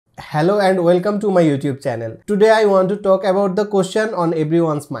Hello and welcome to my YouTube channel. Today I want to talk about the question on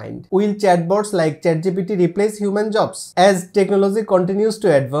everyone's mind. Will chatbots like ChatGPT replace human jobs? As technology continues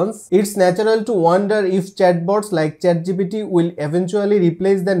to advance, it's natural to wonder if chatbots like ChatGPT will eventually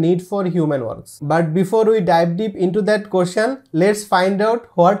replace the need for human works. But before we dive deep into that question, let's find out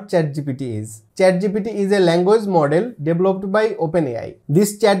what ChatGPT is. ChatGPT is a language model developed by OpenAI.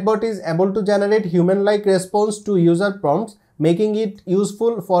 This chatbot is able to generate human-like response to user prompts, making it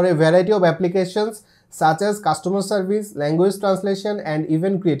useful for a variety of applications such as customer service, language translation, and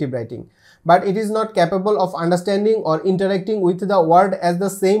even creative writing. But it is not capable of understanding or interacting with the world as the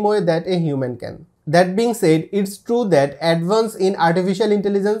same way that a human can. That being said, it's true that advances in artificial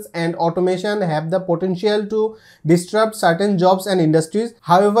intelligence and automation have the potential to disrupt certain jobs and industries.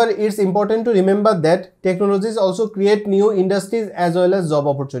 However, it's important to remember that technologies also create new industries as well as job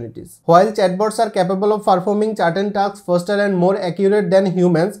opportunities. While chatbots are capable of performing certain tasks faster and more accurate than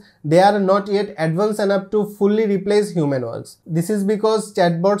humans, they are not yet advanced enough to fully replace human works. This is because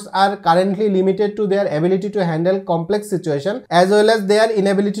chatbots are currently limited to their ability to handle complex situations as well as their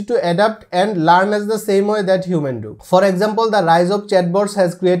inability to adapt and learn as the same way that humans do. For example, the rise of chatbots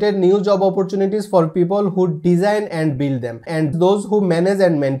has created new job opportunities for people who design and build them and those who manage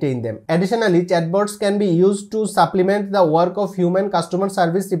and maintain them. Additionally, chatbots can be used to supplement the work of human customer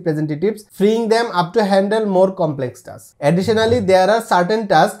service representatives, freeing them up to handle more complex tasks. Additionally, there are certain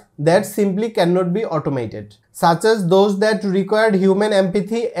tasks that simply cannot be automated, such as those that require human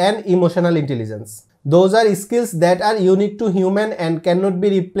empathy and emotional intelligence. Those are skills that are unique to human and cannot be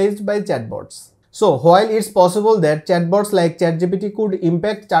replaced by chatbots. So, while it's possible that chatbots like ChatGPT could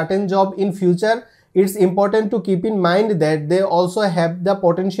impact certain jobs in future, it's important to keep in mind that they also have the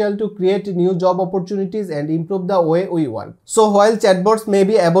potential to create new job opportunities and improve the way we work. So while chatbots may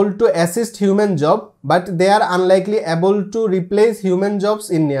be able to assist human jobs, but they are unlikely able to replace human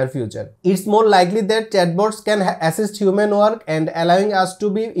jobs in near future. It's more likely that chatbots can assist human work and allowing us to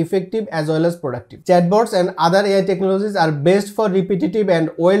be effective as well as productive. Chatbots and other AI technologies are best for repetitive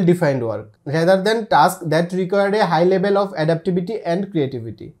and well-defined work, rather than tasks that require a high level of adaptability and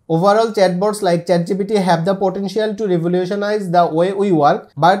creativity. Overall, chatbots like ChatGPT have the potential to revolutionize the way we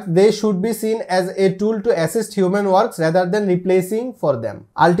work, but they should be seen as a tool to assist human works rather than replacing for them.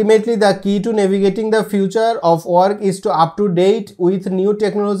 Ultimately, the key to navigating the future of work is to up to date with new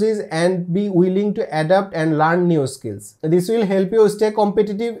technologies and be willing to adapt and learn new skills. This will help you stay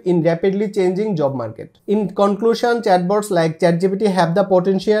competitive in rapidly changing job market. In conclusion, chatbots like ChatGPT have the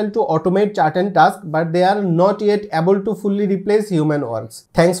potential to automate certain tasks, but they are not yet able to fully replace human works.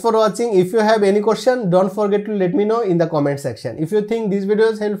 Thanks for watching. If you have any question, don't forget to let me know in the comment section. If you think this video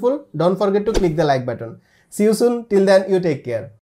is helpful, don't forget to click the like button. See you soon. Till then, you take care.